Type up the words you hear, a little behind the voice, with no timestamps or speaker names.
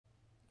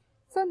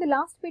So in the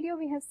last video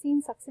we have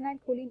seen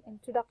succinylcholine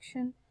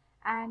introduction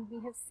and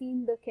we have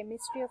seen the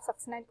chemistry of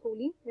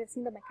succinylcholine. We have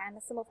seen the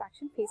mechanism of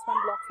action, phase 1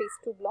 block, phase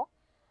 2 block.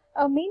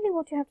 Mainly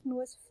what you have to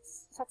know is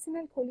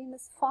succinylcholine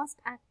is fast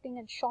acting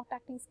and short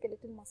acting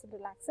skeletal muscle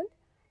relaxant.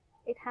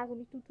 It has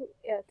only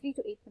 3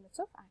 to 8 minutes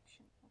of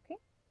action. Okay.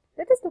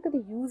 Let us look at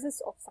the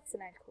uses of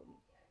succinylcholine.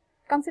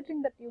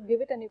 Considering that you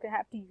give it and you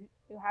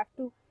have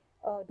to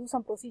do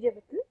some procedure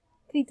within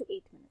 3 to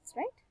 8 minutes,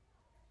 right?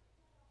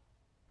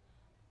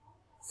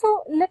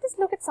 So let us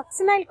look at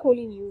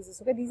succinylcholine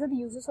uses. Okay, these are the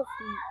uses of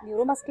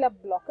neuromuscular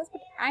blockers,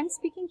 but I am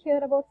speaking here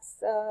about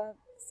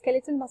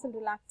skeletal muscle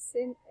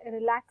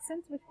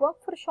relaxants which work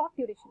for a short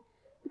duration.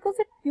 Because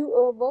it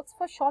works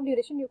for short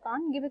duration, you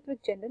can't give it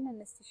with general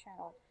anesthesia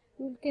at all.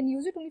 You can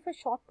use it only for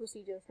short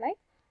procedures like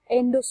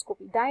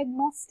endoscopy,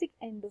 diagnostic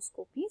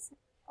endoscopies.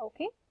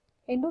 Okay,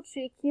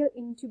 endotracheal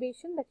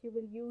intubation that you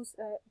will use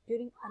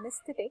during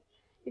anesthetic.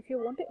 If you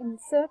want to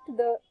insert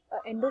the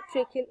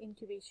endotracheal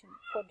intubation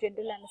for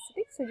general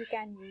anesthetic, so you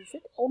can use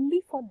it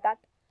only for that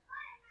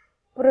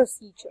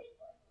procedure.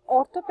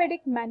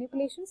 Orthopedic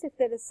manipulations, if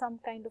there is some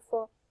kind of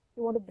a,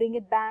 you want to bring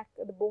it back,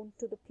 the bone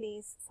to the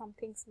place, some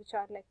things which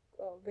are like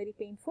very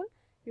painful,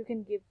 you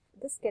can give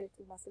the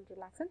skeletal muscle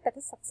relaxant, that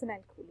is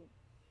succinylcholine.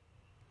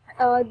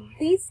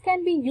 These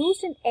can be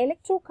used in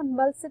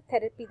electroconvulsive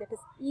therapy, that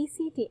is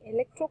ECT,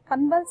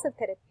 electroconvulsive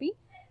therapy,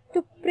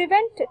 to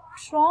prevent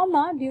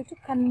trauma due to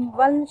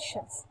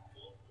convulsions.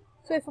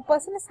 So if a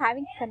person is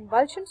having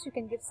convulsions, you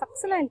can give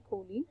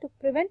succinylcholine to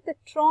prevent the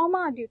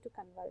trauma due to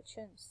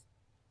convulsions.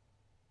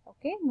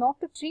 Okay, not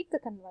to treat the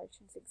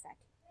convulsions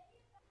exactly.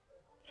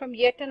 From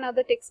yet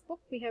another textbook,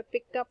 we have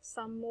picked up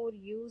some more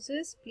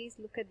uses. Please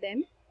look at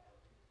them.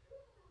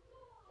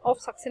 Of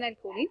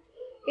succinylcholine.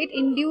 It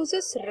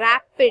induces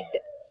rapid,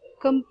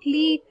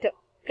 complete,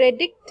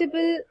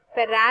 predictable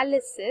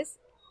paralysis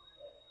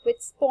with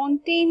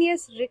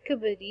spontaneous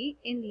recovery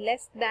in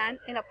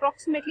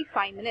approximately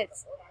 5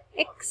 minutes.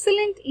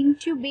 Excellent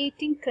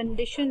intubating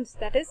conditions,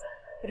 that is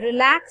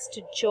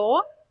relaxed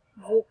jaw,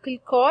 vocal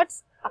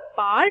cords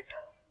apart,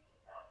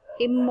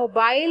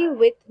 immobile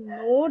with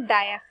no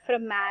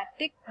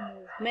diaphragmatic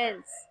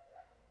movements.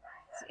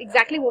 It's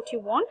exactly what you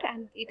want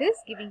and it is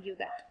giving you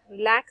that.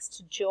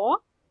 Relaxed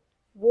jaw,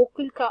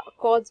 vocal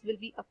cords will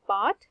be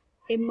apart,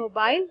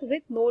 immobile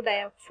with no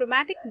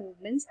diaphragmatic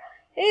movements,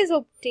 is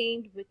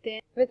obtained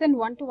within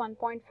 1 to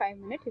 1.5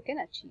 minutes you can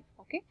achieve.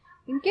 Okay.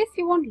 In case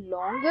you want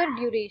longer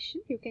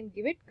duration, you can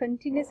give it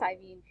continuous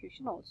IV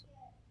infusion also.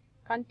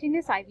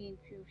 Continuous IV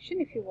infusion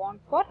if you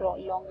want for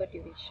longer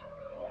duration.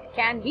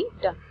 Can be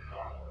done.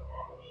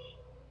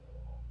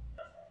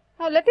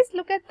 Now let us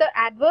look at the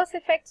adverse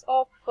effects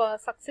of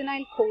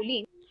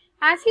succinylcholine.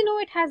 As you know,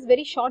 it has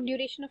very short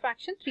duration of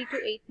action, 3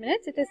 to 8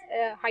 minutes. It is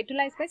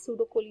hydrolyzed by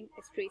pseudocholine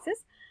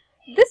esterases.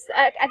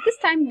 At this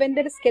time, when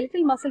there is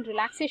skeletal muscle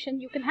relaxation,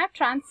 you can have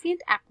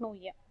transient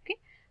apnoea, okay,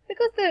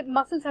 because the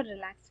muscles are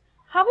relaxed.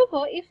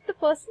 However, if the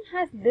person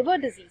has liver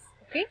disease,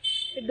 okay,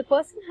 if the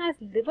person has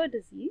liver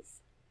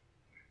disease,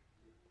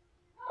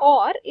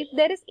 or if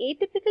there is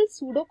atypical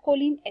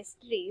pseudocholine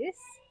esterase,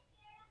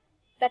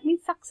 that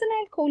means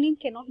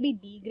succinylcholine cannot be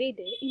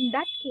degraded. In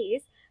that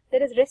case,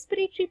 there is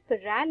respiratory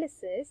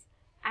paralysis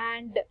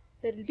and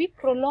there will be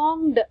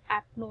prolonged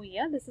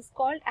apnoea. This is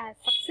called as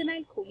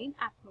succinylcholine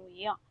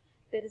apnoea.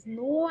 There is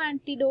no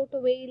antidote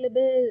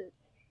available.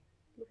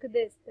 Look at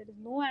this. There is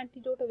no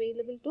antidote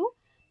available to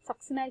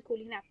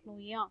succinylcholine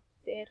apnoea.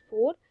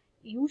 Therefore,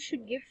 you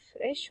should give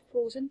fresh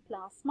frozen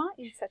plasma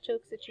in such a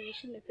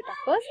situation if it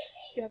occurs.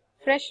 You have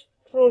fresh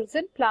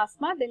frozen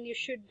plasma, then you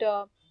should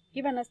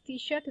give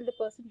anesthesia till the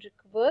person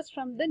recovers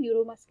from the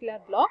neuromuscular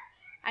block,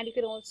 and you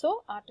can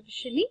also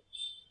artificially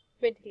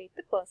ventilate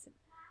the person.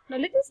 Now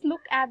let us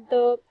look at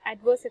the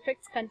adverse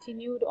effects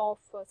continued of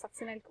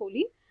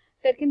succinylcholine.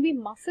 There can be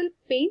muscle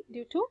pain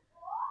due to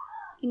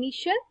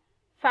initial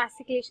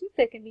fasciculations.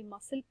 There can be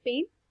muscle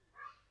pain,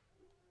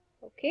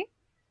 okay,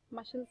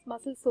 muscle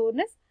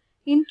soreness,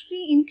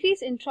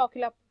 increased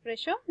intraocular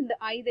pressure. In the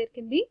eye there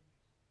can be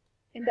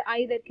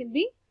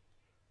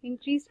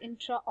increased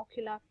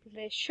intraocular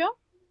pressure,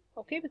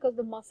 okay, because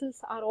the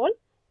muscles are all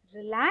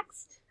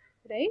relaxed,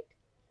 right?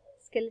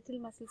 Skeletal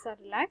muscles are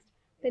relaxed.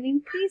 Then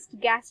increased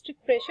gastric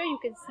pressure, you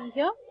can see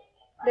here,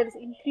 there is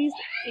increased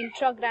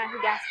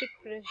intragastric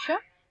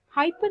pressure.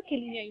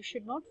 Hyperkalemia, you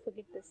should not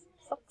forget this.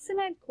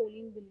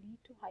 Succinylcholine will lead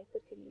to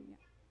hyperkalemia.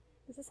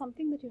 This is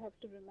something that you have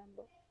to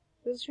remember.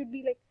 This should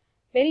be like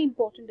very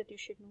important that you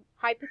should know.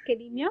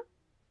 Hyperkalemia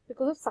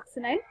because of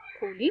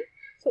succinylcholine.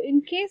 So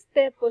in case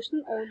the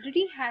person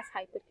already has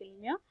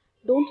hyperkalemia,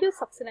 don't use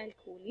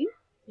succinylcholine,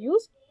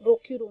 use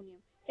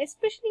rocuronium.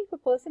 Especially if a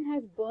person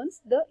has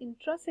burns, the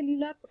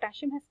intracellular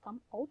potassium has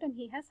come out and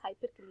he has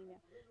hyperkalemia.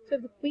 So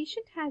if the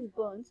patient has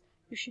burns,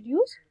 you should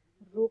use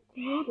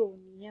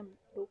rocuronium.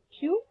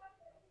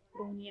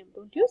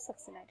 Don't use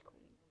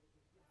succinylcholine.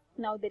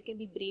 Now there can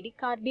be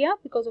bradycardia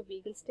because of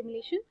vagal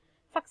stimulation.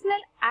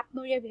 Succinyl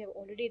apnoea we have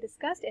already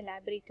discussed,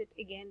 elaborated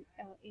again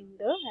in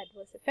the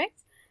adverse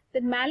effects.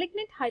 Then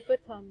malignant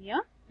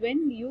hyperthermia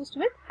when used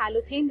with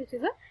halothane, which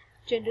is a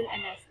general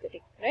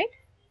anesthetic, right?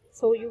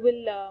 So you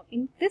will,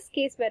 in this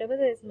case, wherever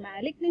there is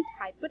malignant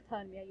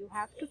hyperthermia, you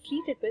have to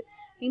treat it with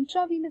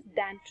intravenous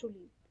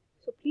dantrolene.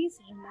 So please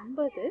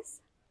remember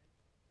this.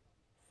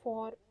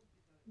 For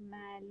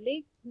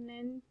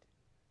malignant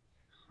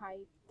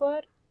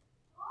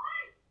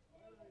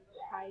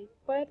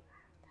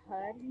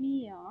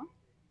hyperthermia,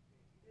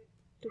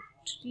 to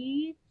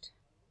treat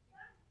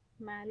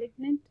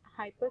malignant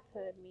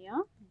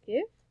hyperthermia,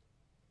 give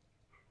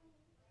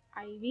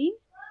IV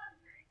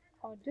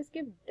or just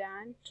give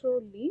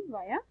dantrolene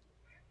via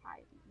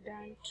IV.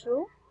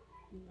 Dantrolene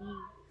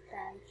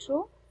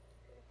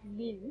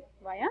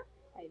via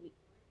IV.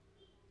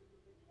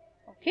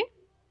 Okay.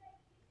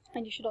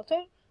 And you should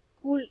also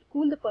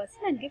cool the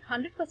person and give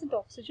 100%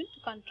 oxygen to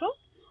control,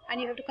 and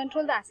you have to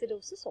control the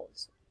acidosis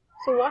also.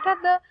 So what are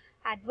the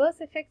adverse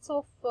effects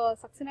of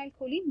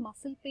succinylcholine?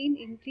 Muscle pain,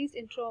 increased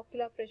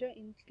intraocular pressure,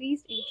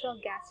 increased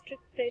intragastric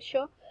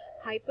pressure,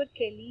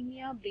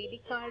 hyperkalemia,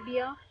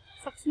 bradycardia,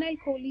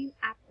 succinylcholine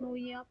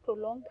apnoea,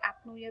 prolonged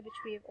apnoea,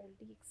 which we have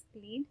already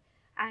explained,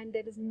 and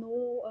there is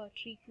no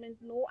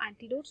treatment, no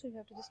antidote, so you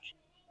have to just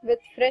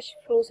with fresh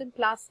frozen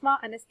plasma,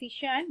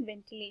 anesthesia and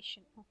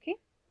ventilation. Okay.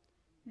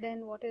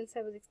 Then what else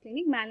I was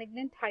explaining?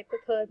 Malignant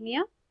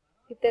hyperthermia.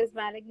 If there is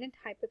malignant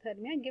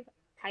hyperthermia, give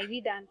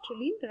IV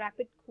dantrolene,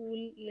 rapid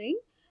cooling,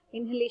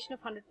 inhalation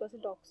of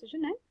 100%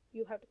 oxygen, and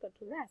you have to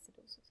control the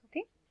acidosis.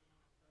 Okay.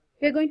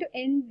 We are going to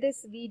end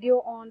this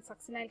video on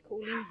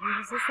succinylcholine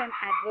uses and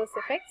adverse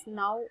effects.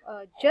 Now,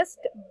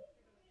 just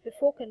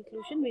before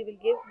conclusion, we will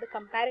give the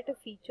comparative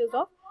features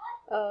of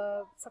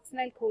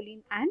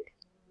succinylcholine and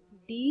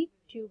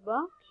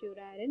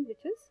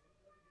Depolarizing,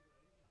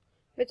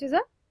 which is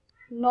a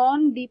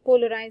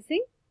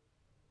non-depolarizing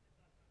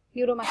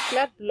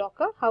neuromuscular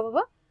blocker.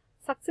 However,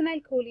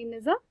 succinylcholine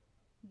is a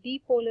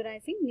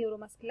depolarizing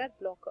neuromuscular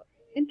blocker.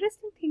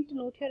 Interesting thing to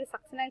note here is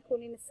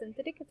succinylcholine is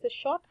synthetic. It's a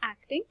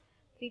short-acting,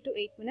 3 to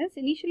 8 minutes.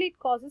 Initially, it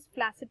causes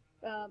flaccid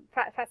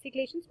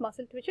fasciculations,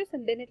 muscle twitches,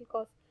 and then it will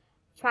cause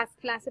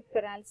flaccid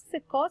paralysis.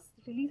 It causes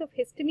release of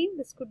histamine.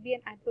 This could be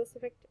an adverse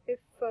effect if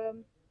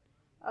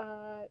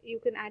you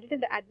can add it in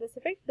the adverse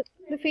effect.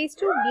 The phase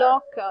 2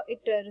 block,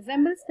 it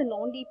resembles the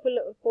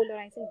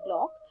non-depolarizing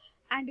block,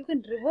 and you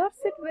can reverse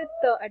it with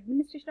the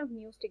administration of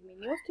neostigmine.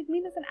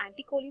 Neostigmine is an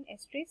anticholine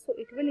esterase, so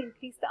it will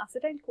increase the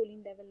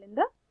acetylcholine level in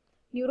the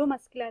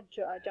neuromuscular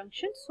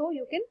junction. So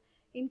you can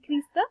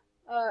increase the,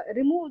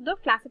 remove the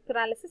flaccid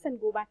paralysis and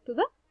go back to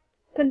the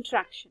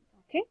contraction.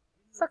 Okay.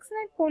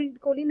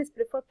 Succinylcholine is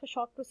preferred for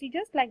short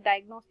procedures like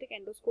diagnostic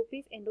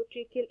endoscopies,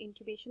 endotracheal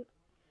intubation.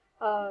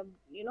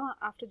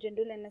 After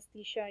general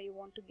anesthesia, you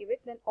want to give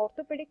it. Then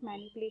orthopedic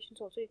manipulations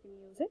also you can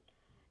use it.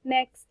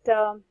 Next,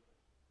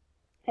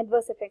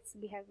 adverse effects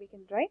we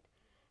can write.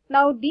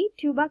 Now,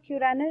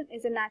 D-tubacuranin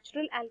is a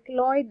natural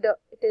alkaloid.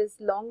 It is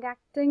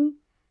long-acting.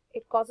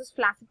 It causes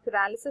flaccid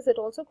paralysis. It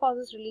also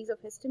causes release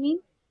of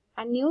histamine.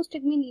 And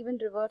neostigmine even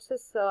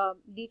reverses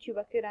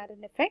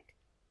D-tubacuranin effect.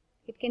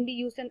 It can be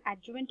used in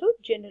adjuvant to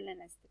general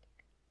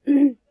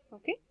anesthetic.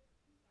 Okay.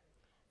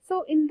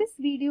 So, in this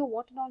video,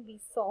 what and all we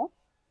saw?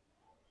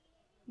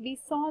 We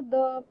saw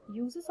the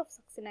uses of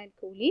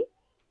succinylcholine,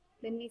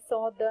 then we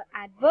saw the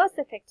adverse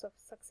effects of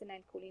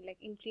succinylcholine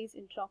like increased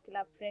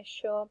intraocular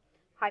pressure,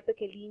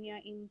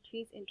 hyperkalemia,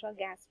 increased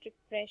intragastric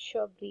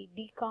pressure,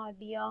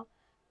 bradycardia,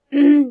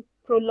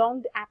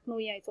 prolonged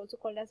apnoea. It's also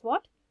called as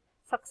what?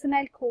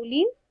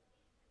 Succinylcholine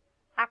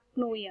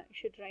apnoea. You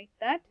should write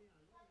that.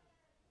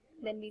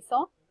 Then we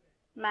saw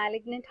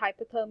malignant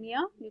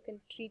hyperthermia. You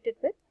can treat it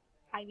with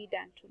IV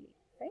dantrolene,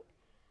 right?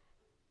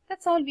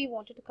 That's all we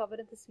wanted to cover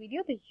in this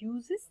video, the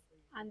uses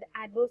and the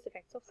adverse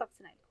effects of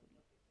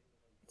succinylcholine.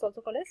 It's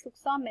also called as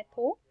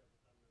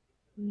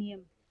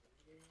succinylmethonium.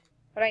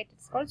 Right,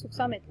 it's called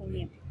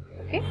succinylmethonium.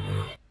 Okay.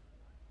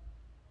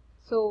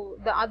 So,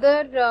 the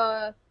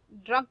other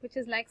drug which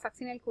is like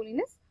succinylcholine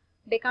is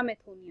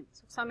decamethonium.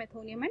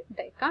 Succinylmethonium and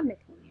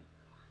decamethonium.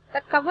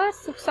 That covers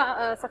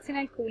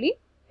succinylcholine.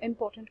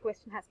 Important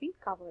question has been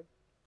covered.